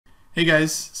Hey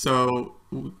guys, so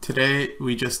today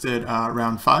we just did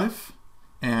round 5,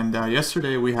 and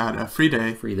yesterday we had a free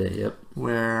day. Free day, yep.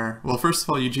 Where, well, first of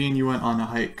all, Eugene, you went on a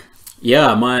hike.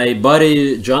 Yeah, my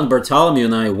buddy John Bartholomew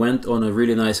and I went on a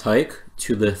really nice hike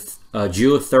to the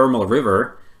geothermal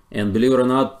river, and believe it or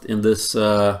not, in this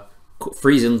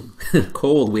freezing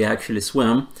cold, we actually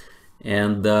swim.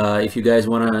 And if you guys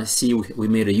want to see, we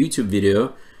made a YouTube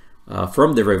video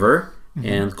from the river.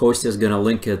 And Kostya is gonna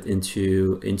link it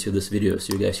into this video,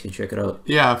 so you guys can check it out.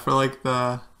 Yeah, for like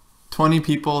the 20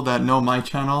 people that know my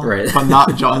channel, right, but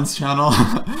not John's channel,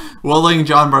 we'll link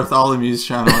John Bartholomew's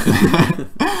channel.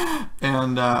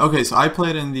 And okay, so I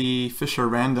played in the Fisher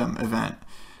Random event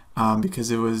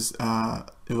because it was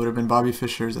it would have been Bobby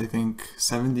Fischer's, I think,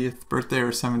 70th birthday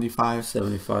or 75.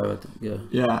 75, I think, yeah.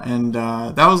 Yeah, and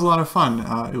that was a lot of fun.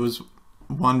 It was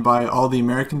won by all the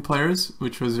American players,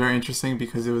 which was very interesting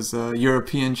because it was a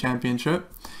European championship.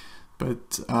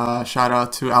 But shout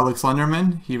out to Alex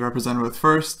Lenderman, he represented with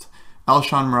first.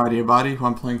 Alshon Muradiabadi, who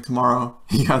I'm playing tomorrow,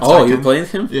 he got second. Oh, you're playing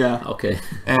him? Yeah. Okay.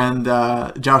 And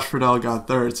Josh Friedel got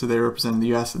third, so they represented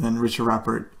the US, and then Richard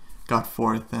Rappert got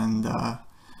fourth, and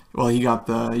well, he got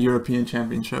the European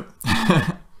championship.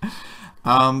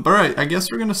 But right, I guess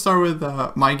we're going to start with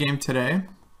my game today,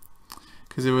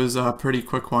 because it was a pretty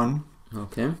quick one.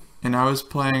 Okay. And I was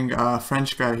playing a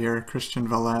French guy here, Christian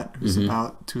Valette, who's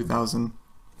about 2,000.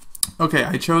 Okay,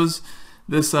 I chose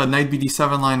this knight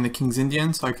bd7 line, the King's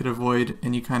Indian, so I could avoid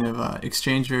any kind of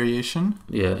exchange variation.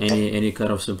 Yeah, any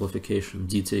kind of simplification.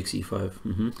 D takes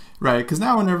e5. Right, because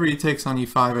now whenever he takes on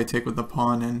e5, I take with the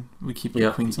pawn, and we keep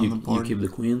the queens on the board. You keep the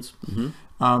queens.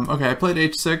 Okay, I played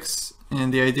h6,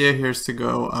 and the idea here is to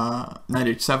go knight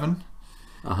h7.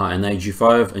 And knight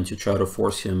g5, and to try to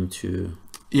force him to...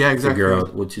 Yeah, exactly. Figure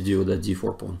out what to do with that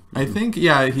d4 pawn. I think,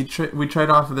 yeah, we tried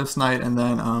off this knight, and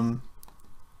then,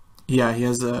 yeah, he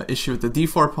has an issue with the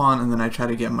d4 pawn, and then I try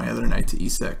to get my other knight to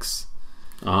e6.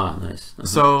 Ah, nice.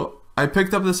 So I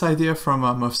picked up this idea from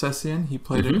Movsesian. He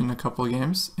played it in a couple of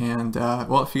games. And,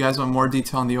 well, if you guys want more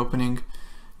detail on the opening,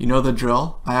 you know the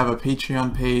drill. I have a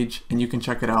Patreon page, and you can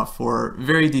check it out for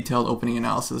very detailed opening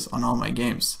analysis on all my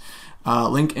games.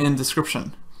 Link in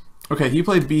description. Okay, he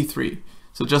played b3.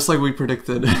 So just like we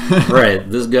predicted. Right,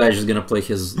 this guy is just going to play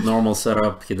his normal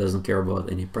setup. He doesn't care about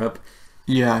any prep.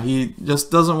 Yeah, he just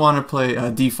doesn't want to play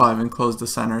d5 and close the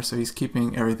center, so he's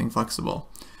keeping everything flexible.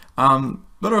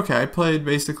 But okay, I played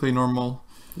basically normal.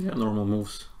 Yeah, normal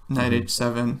moves. Knight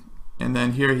h7, and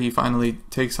then here he finally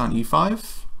takes on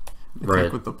e5.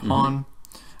 Right. With the pawn.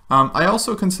 I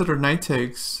also considered knight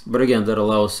takes. But again, that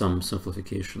allows some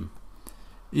simplification.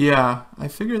 Yeah, I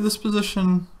figured this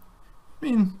position, I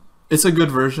mean... It's a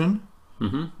good version,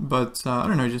 but I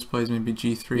don't know, he just plays maybe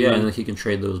g3. Yeah, and he can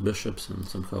trade those bishops and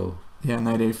somehow... Yeah,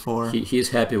 knight a4.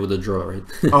 He's happy with the draw, right?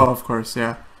 Oh, of course,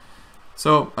 yeah.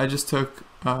 So I just took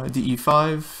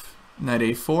de5, knight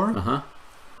a4,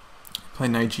 play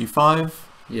knight g5.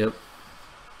 Yep.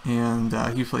 And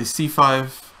he plays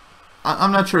c5.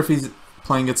 I'm not sure if he's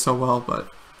playing it so well,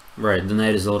 but... Right, the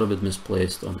knight is a little bit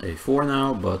misplaced on a4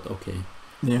 now, but okay.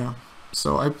 Yeah.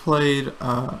 So I played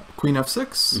queen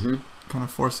f6, kind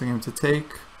of forcing him to take.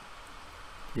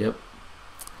 Yep.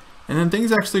 And then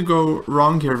things actually go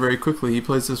wrong here very quickly. He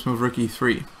plays this move rook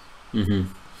e3.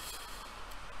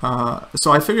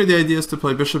 So I figured the idea is to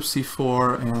play bishop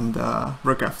c4 and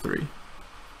rook f3.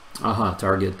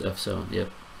 Target f7,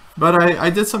 yep. But I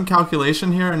did some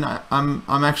calculation here, and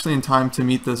I'm actually in time to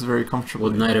meet this very comfortably.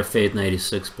 With knight f8, knight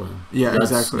e6 plan. Yeah, that's,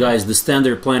 exactly. Guys, the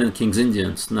standard plan in King's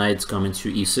Indians. Knights coming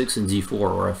to e6 and d4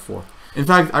 or f4. In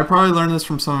fact, I probably learned this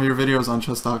from some of your videos on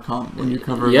chess.com when you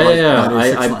covered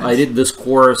I did this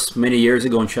course many years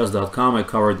ago on chess.com. I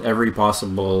covered every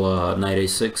possible knight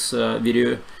a6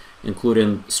 video,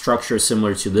 including structures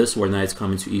similar to this, where knights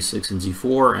come into e6 and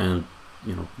d4, and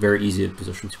you know, very easy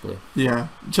position to play. Yeah,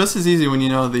 just as easy when you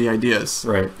know the ideas.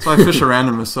 Right. That's why Fisher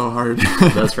Random is so hard.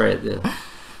 That's right, yeah.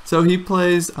 So he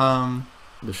plays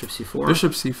bishop c4.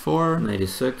 Bishop c4. Knight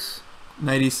e6.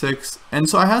 Knight e6. And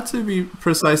so I had to be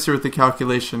precise here with the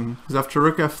calculation, because after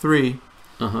rook f3,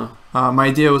 my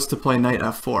idea was to play knight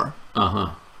f4.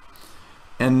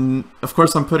 And of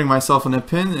course I'm putting myself in a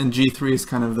pin, and g3 is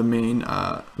kind of the main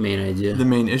idea. The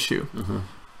main issue.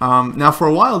 Now, for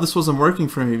a while, this wasn't working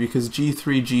for me because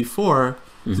g3, g4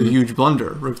 is a huge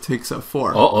blunder. Rook takes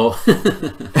f4.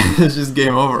 It's just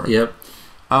game over. Yep.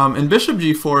 And bishop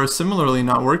g4 is similarly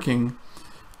not working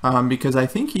because I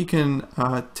think he can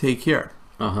take here.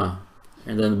 And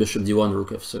then bishop d1,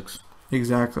 rook f6.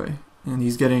 Exactly. And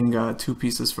he's getting 2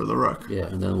 pieces for the rook. Yeah,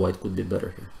 and then white could be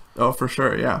better here. Oh, for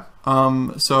sure, yeah.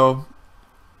 So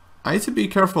I need to be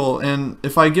careful, and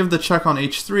if I give the check on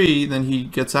h3, then he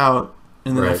gets out,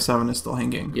 and then Right. f7 is still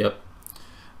hanging. Yep.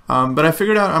 But I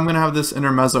figured out I'm going to have this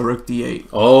intermezzo rook d8.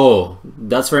 Oh,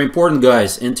 that's very important,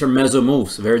 guys. Intermezzo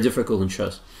moves. Very difficult in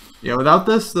chess. Yeah, without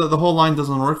this, the whole line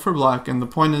doesn't work for black, and the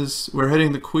point is we're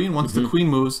hitting the queen. Once the queen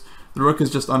moves, the rook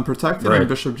is just unprotected, Right. and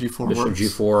bishop g4 Bishop works.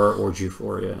 g4 or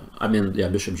g4, yeah. I mean, yeah,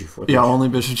 bishop g4. Yeah, only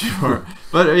bishop g4.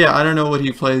 But yeah, I don't know what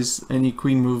he plays. Any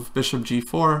queen move, bishop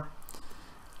g4.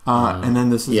 And then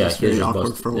this is yeah, just very just awkward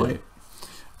busted, for yeah.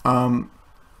 white.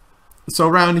 So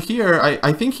around here,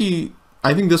 I think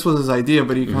this was his idea,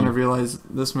 but he kind of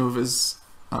realized this move is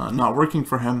not working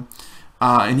for him.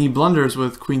 And he blunders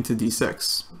with queen to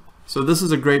d6. So this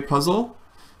is a great puzzle.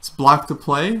 It's black to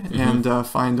play and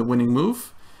find a winning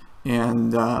move.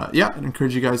 And yeah, I'd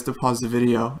encourage you guys to pause the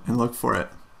video and look for it.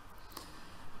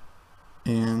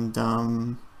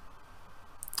 And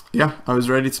yeah, I was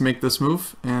ready to make this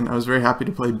move, and I was very happy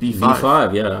to play b5.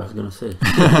 b5, yeah, I was going to say.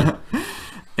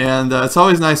 And it's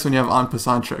always nice when you have en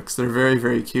passant tricks. They're very,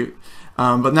 very cute.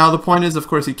 But now the point is, of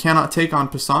course, he cannot take en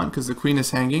passant because the queen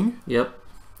is hanging. Yep.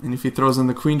 And if he throws in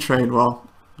the queen trade, well,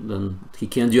 Then he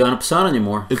can't do en passant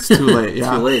anymore. it's too late.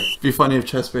 Yeah, Too late. It'd be funny if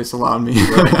ChessBase allowed me.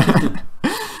 Right.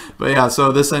 But yeah,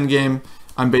 so this endgame,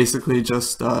 I'm basically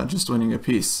just winning a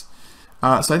piece.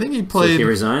 So I think he played. So he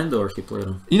resigned or he played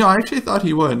him? You know, I actually thought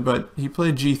he would, but he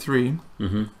played g3.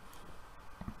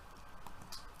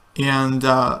 And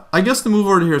I guess the move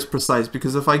order here is precise,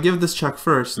 because if I give this check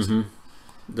first,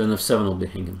 then f7 will be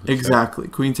hanging. exactly,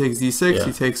 queen takes d6, Yeah.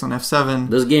 he takes on f7.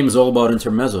 This game is all about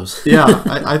intermezzos. Yeah,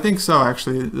 I think so,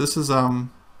 actually. This is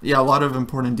yeah, a lot of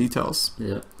important details.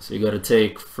 Yeah, so you got to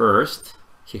take first.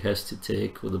 He has to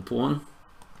take with the pawn.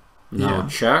 Now Yeah.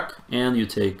 check, and you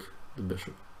take the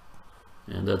bishop.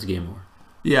 And that's game over.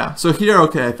 Yeah, so here,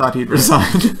 okay, I thought he'd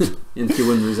resign. And he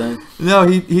wouldn't resign? No,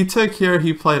 he took here,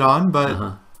 he played on,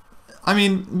 but I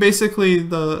mean, basically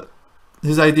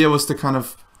his idea was to kind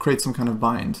of create some kind of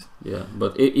bind. Yeah,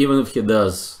 but even if he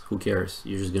does, who cares?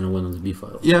 You're just going to win on the b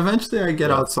file. Yeah, eventually I get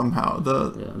out somehow.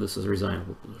 Yeah, this is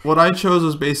resignable position. What I chose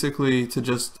was basically to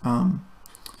just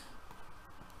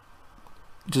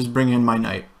bring in my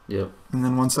knight. Yep. And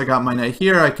then once I got my knight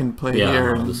here, I can play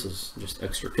here. No, And this is just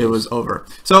extra piece. it was over.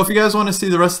 So if you guys want to see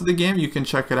the rest of the game, you can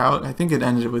check it out. I think it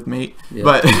ended with mate. Yeah.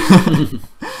 But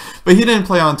but he didn't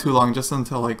play on too long, just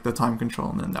until like the time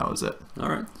control, and then that was it. All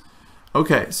right.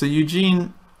 Okay, so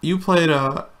Eugene, you played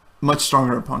a much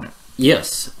stronger opponent.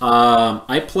 Yes,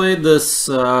 I played this.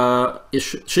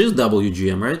 She's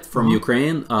WGM, right, from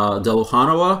Ukraine,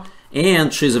 Daluhanova,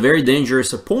 and she's a very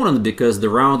dangerous opponent because the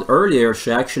round earlier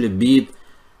she actually beat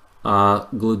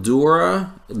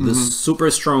Gludura, the super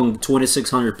strong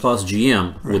 2600 plus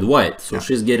GM with white. So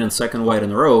she's getting second white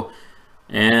in a row,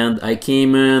 and I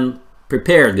came in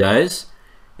prepared, guys,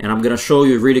 and I'm gonna show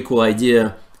you a really cool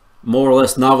idea, more or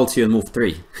less novelty on move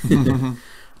 3.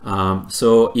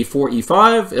 So e4,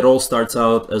 e5, it all starts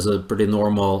out as a pretty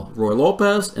normal Roy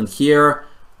Lopez, and here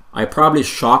I probably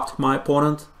shocked my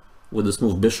opponent with this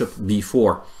move bishop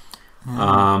b4.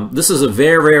 This is a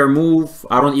very rare move.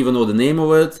 I don't even know the name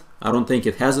of it. I don't think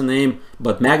it has a name,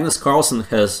 but Magnus Carlsen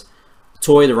has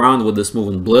toyed around with this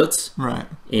move in Blitz. Right.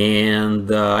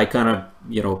 And I kind of,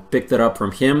 picked it up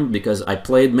from him because I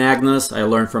played Magnus. I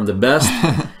learned from the best.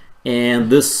 And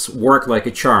this worked like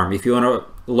a charm. If you want to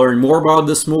learn more about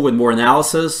this move and more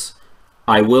analysis,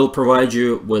 I will provide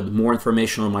you with more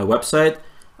information on my website,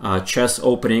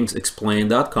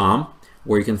 chessopeningsexplained.com,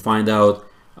 where you can find out,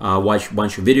 watch a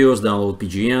bunch of videos, download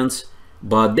PGNs.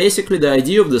 But basically the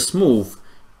idea of this move,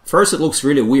 first it looks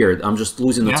really weird. I'm just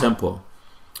losing the tempo.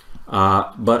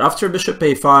 But after bishop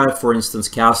a5, for instance,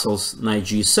 castles knight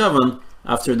g7,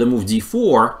 after the move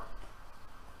d4,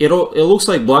 it looks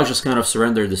like black just kind of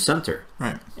surrendered the center.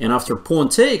 Right. And after pawn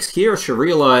takes, here she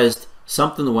realized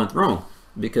something went wrong.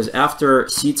 Because after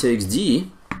c takes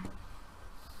d,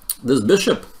 this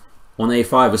bishop on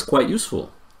a5 is quite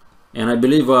useful. And I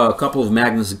believe a couple of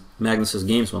Magnus's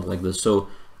games went like this. So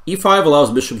e5 allows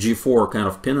bishop g4 kind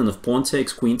of pin, and if pawn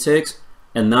takes, queen takes,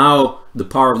 and now the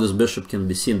power of this bishop can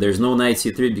be seen. There's no knight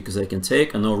c3 because I can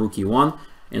take, and no rook e1,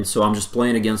 and so I'm just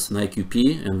playing against knight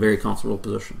qp in very comfortable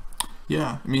position.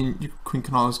 Yeah, I mean, queen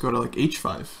can always go to like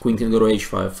h5. Queen can go to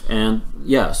h5. And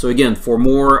yeah, so again, for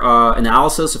more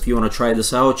analysis, if you want to try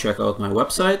this out, check out my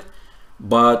website.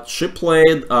 But she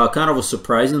played kind of a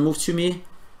surprising move to me.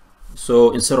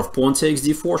 So instead of pawn takes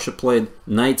d4, she played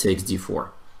knight takes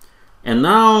d4. And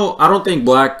now I don't think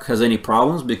black has any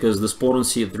problems because this pawn on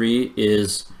c3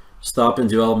 is stopping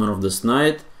development of this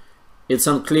knight. It's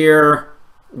unclear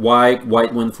why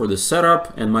white went for this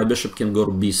setup, and my bishop can go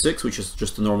to b6, which is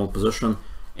just a normal position.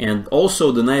 And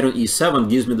also the knight on e7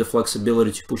 gives me the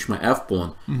flexibility to push my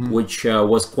f-pawn, which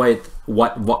was quite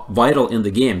vital in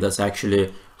the game. That's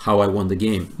actually how I won the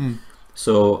game.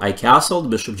 So I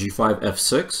castled bishop g5,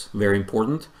 f6, very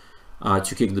important,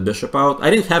 to kick the bishop out. I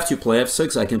didn't have to play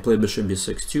f6, I can play bishop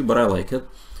b6 too, but I like it.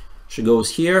 She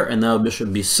goes here, and now bishop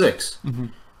b6.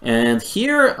 And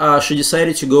here she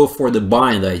decided to go for the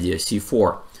bind idea,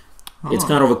 c4. It's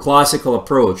kind of a classical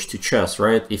approach to chess,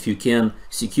 right? If you can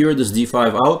secure this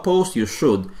d5 outpost, you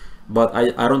should. But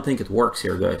I don't think it works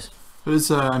here, guys.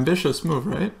 It's an ambitious move,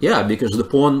 right? Yeah, because the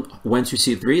pawn went to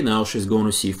c3, now she's going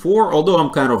to c4, although I'm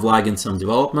kind of lagging some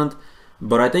development.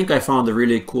 But I think I found a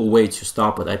really cool way to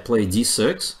stop it. I play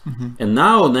d6, and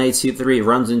now knight c3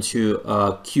 runs into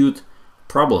a cute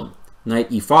problem. Knight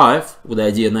e5, with the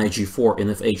idea knight g4, and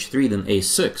if h3, then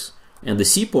a6. And the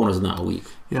c-pawn is now weak.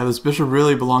 Yeah, this bishop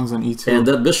really belongs on e2. And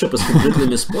that bishop is completely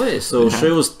misplaced. So she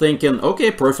was thinking,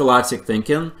 okay, prophylactic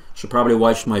thinking. She probably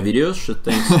watched my videos. She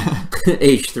thinks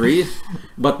h3.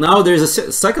 But now there's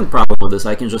a second problem with this.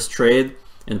 I can just trade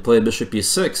and play bishop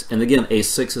e6. And again,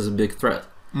 a6 is a big threat.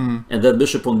 And that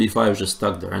bishop on b5 is just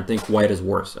stuck there. I think white is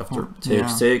worse after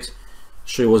takes.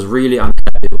 She was really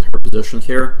unhappy with her position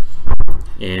here.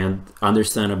 And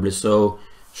understandably so.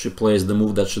 She plays the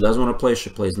move that she doesn't want to play. She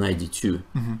plays knight d2.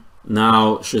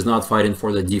 Now she's not fighting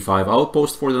for the d5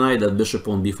 outpost for the knight. That bishop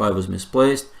on b5 was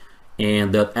misplaced.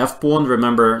 And that f-pawn,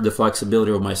 remember the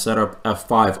flexibility of my setup,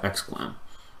 f5 exclam.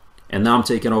 And now I'm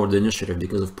taking over the initiative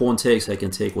because if pawn takes, I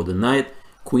can take with the knight.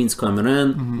 Queen's coming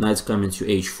in, knight's coming to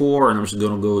h4, and I'm just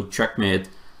going to go checkmate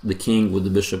the king with the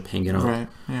bishop hanging out. Right,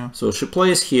 yeah. So she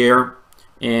plays here,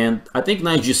 and I think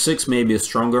knight g6 may be a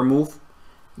stronger move.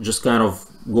 Just kind of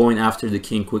going after the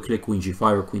king quickly, queen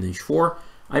g5 or queen h4.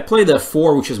 I played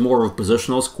f4, which is more of a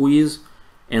positional squeeze,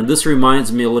 and this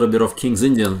reminds me a little bit of King's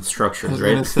Indian structures,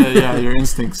 right? I was going to say, yeah, your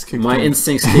instincts kicked in. My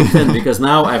instincts kicked in, because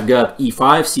now I've got e5,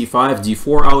 c5,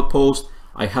 d4 outpost.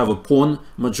 I have a pawn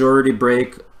majority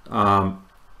break,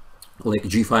 like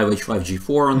g5, h5,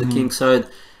 g4 on the king side,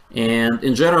 and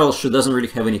in general, she doesn't really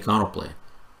have any counterplay.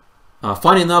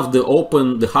 Funny enough,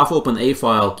 the half-open a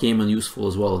file came in useful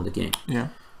as well in the game. Yeah.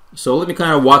 So let me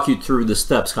kind of walk you through the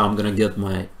steps how I'm going to get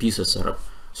my pieces set up.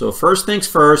 So first things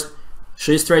first,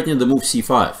 she's threatening the move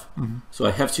c5. So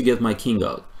I have to get my king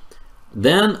out.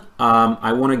 Then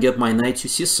I want to get my knight to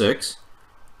c6.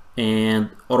 And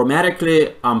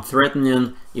automatically I'm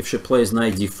threatening, if she plays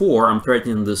knight d4, I'm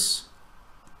threatening this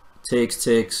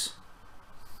takes,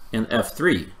 and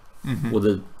f3 with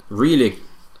a really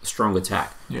strong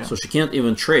attack. Yeah. So she can't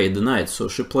even trade the knight. So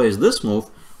she plays this move,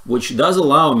 which does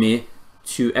allow me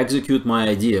to execute my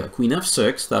idea. Queen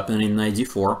f6, stopping in knight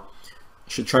d4.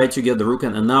 She tried to get the rook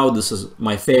in, and now this is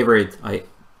my favorite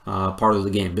part of the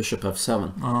game, bishop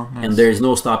f7. Oh, nice. And there is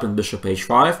no stopping bishop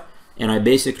h5, and I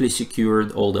basically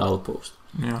secured all the outposts.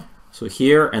 Yeah. So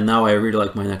here, and now I really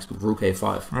like my next move, rook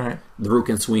a5. Right. The rook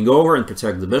can swing over and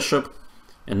protect the bishop,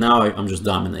 and now I'm just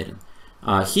dominating.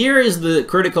 Here is the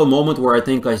critical moment where I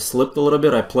think I slipped a little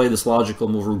bit. I played this logical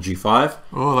move, rook g5.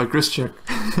 Oh, like Grischuk.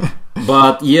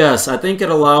 But yes, I think it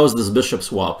allows this bishop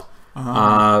swap.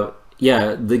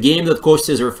 Yeah, the game that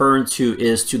Kostya is referring to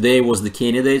is today was the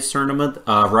candidates tournament,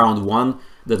 round 1,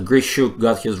 that Grischuk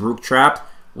got his rook trapped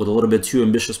with a little bit too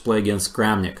ambitious play against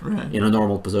Kramnik in a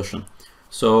normal position.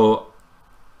 So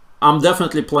I'm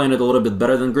definitely playing it a little bit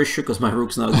better than Grischuk because my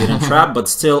rook's not getting trapped, but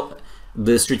still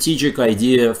the strategic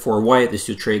idea for white is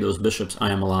to trade those bishops.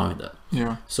 I am allowing that.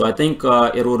 Yeah. So I think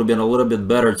it would have been a little bit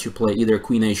better to play either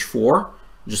queen h4,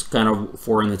 just kind of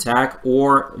for an attack,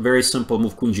 or very simple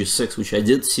move queen g6, which I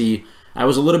did see. I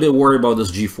was a little bit worried about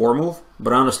this g4 move,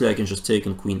 but honestly I can just take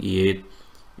in queen e8,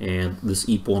 and this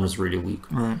e-pawn is really weak.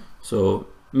 Right. So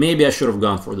maybe I should have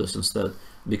gone for this instead,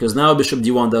 because now bishop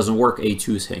d1 doesn't work,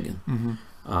 a2 is hanging.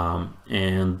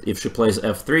 And if she plays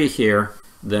f3 here,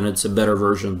 then it's a better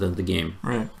version than the game.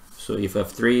 Right. So if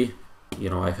f3, you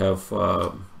know, I have,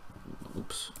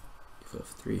 oops, if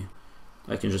f3,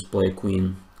 I can just play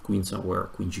queen somewhere,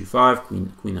 queen g5,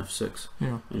 queen f6,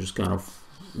 and just kind of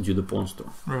do the pawn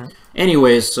store. Right.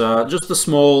 Anyways, just a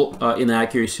small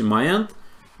inaccuracy on my end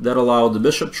that allowed the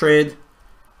bishop trade.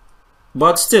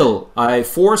 But still, I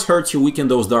force her to weaken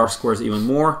those dark squares even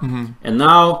more. And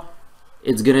now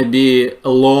it's going to be a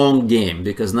long game,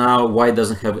 because now white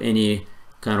doesn't have any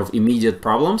kind of immediate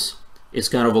problems. It's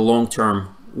kind of a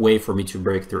long-term way for me to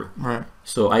break through. Right.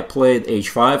 So I played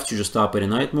h5 to just stop any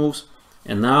knight moves.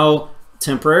 And now,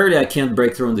 temporarily, I can't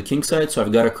break through on the king side, so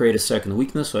I've got to create a second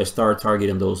weakness. So I start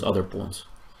targeting those other pawns.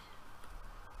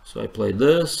 So I played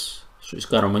this. She's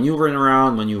kind of maneuvering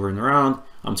around.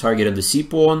 I'm targeting the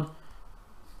c-pawn,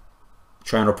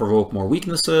 trying to provoke more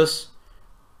weaknesses.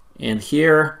 And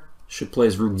here she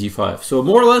plays rook d5. So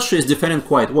more or less she's defending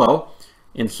quite well.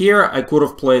 And here I could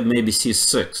have played maybe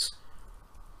c6.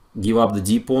 Give up the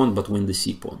d pawn but win the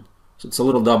c pawn. So it's a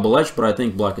little double-edged, but I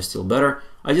think black is still better.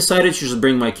 I decided to just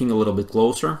bring my king a little bit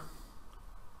closer.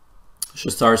 She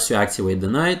starts to activate the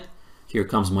knight. Here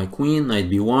comes my queen, knight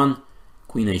b1,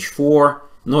 queen h4.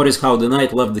 Notice how the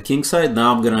knight left the king side.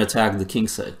 Now I'm going to attack the king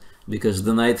side because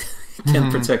the knight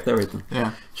can protect everything.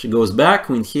 Yeah. She goes back,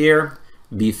 queen here,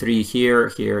 b3 here,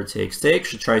 here takes take.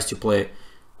 She tries to play,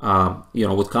 you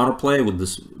know, with counterplay with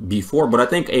this b4, but I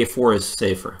think a4 is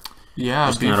safer. Yeah,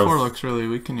 just b4 looks really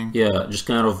weakening. Yeah, just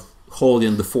kind of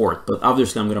holding the fort, but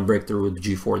obviously I'm going to break through with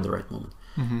g4 at the right moment.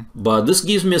 But this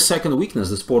gives me a second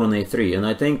weakness, this pawn on a3, and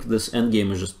I think this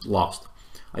endgame is just lost.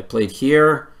 I played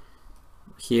here,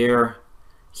 here.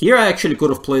 Here I actually could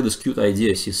have played this cute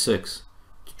idea, c6,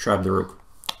 to trap the rook.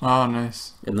 Oh,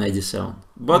 nice. At knight d7.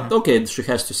 But okay, she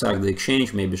has to sack the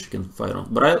exchange, maybe she can fight on.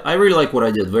 But I really like what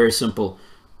I did, very simple,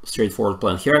 straightforward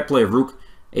plan. Here I play rook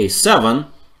a7.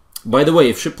 By the way,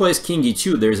 if she plays king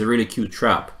e2, there's a really cute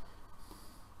trap.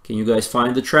 Can you guys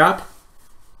find the trap?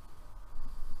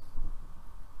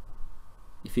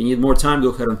 If you need more time, go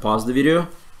ahead and pause the video.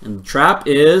 And the trap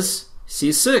is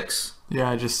c6.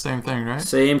 Yeah, just same thing, right?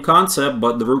 Same concept,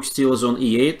 but the rook still is on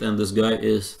e8, and this guy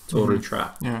is totally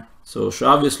trapped. Yeah. So she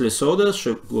obviously saw this,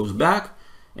 she goes back.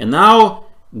 And now,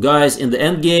 guys, in the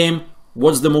end game,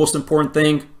 what's the most important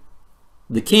thing?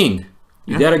 The king.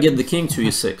 You gotta get the king to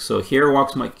e6. So here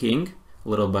walks my king,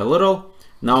 little by little.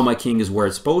 Now my king is where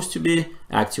it's supposed to be.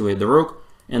 Activate the rook.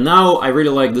 And now I really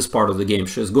like this part of the game.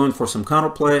 She's going for some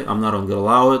counterplay. I'm not going to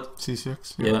allow it.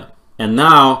 c6. Yeah. And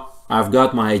now I've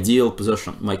got my ideal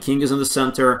position. My king is in the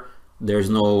center. There's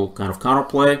no kind of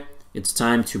counterplay. It's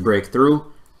time to break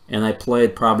through. And I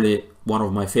played probably one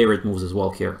of my favorite moves as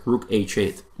well here. Rook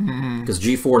h8. Because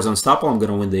g4 is unstoppable. I'm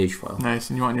going to win the h file. Nice.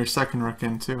 And you want your second rook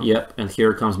in too. Yep. And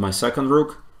here comes my second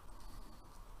rook.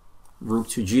 Rook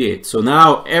to g8. So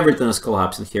now everything is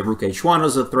collapsing here. Rook h1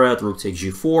 is a threat. Rook takes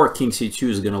g4. King c2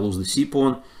 is going to lose the c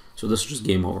pawn. So this is just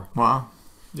game over. Wow.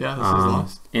 Yeah, this is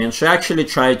lost. And she actually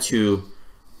tried to,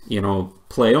 you know,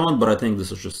 play on, but I think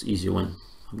this is just easy win.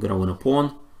 I'm going to win a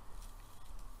pawn.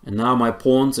 And now my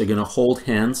pawns are going to hold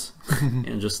hands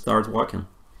and just start walking.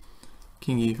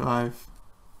 King e5.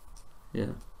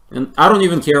 Yeah. And I don't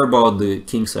even care about the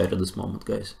king side at this moment,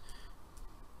 guys.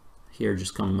 Here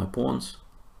just come my pawns.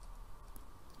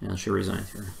 And she resigned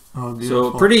here. Oh,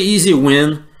 beautiful. So pretty easy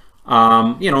win.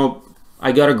 You know,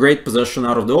 I got a great position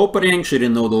out of the opening. She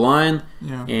didn't know the line.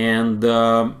 Yeah. And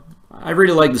I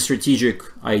really like the strategic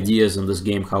ideas in this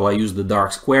game, how I used the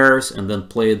dark squares and then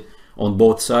played on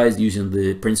both sides using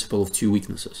the principle of two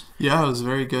weaknesses. Yeah, it was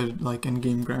very good, like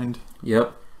in-game grind.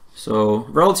 Yep. So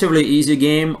relatively easy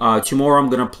game. Tomorrow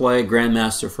I'm going to play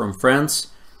Grandmaster from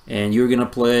France. And you're going to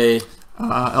play...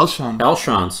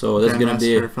 Elshan. So there's going to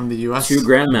be from the US. 2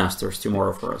 Grandmasters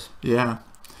tomorrow for us. Yeah.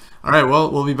 All right. Well,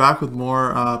 we'll be back with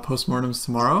more Post-Mortems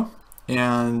tomorrow.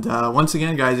 And once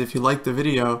again, guys, if you liked the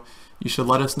video, you should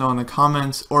let us know in the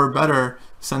comments, or better,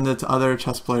 send it to other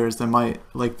chess players that might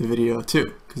like the video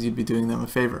too, because you'd be doing them a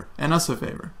favor and us a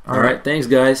favor. All right. Thanks,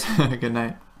 guys. Good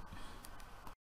night.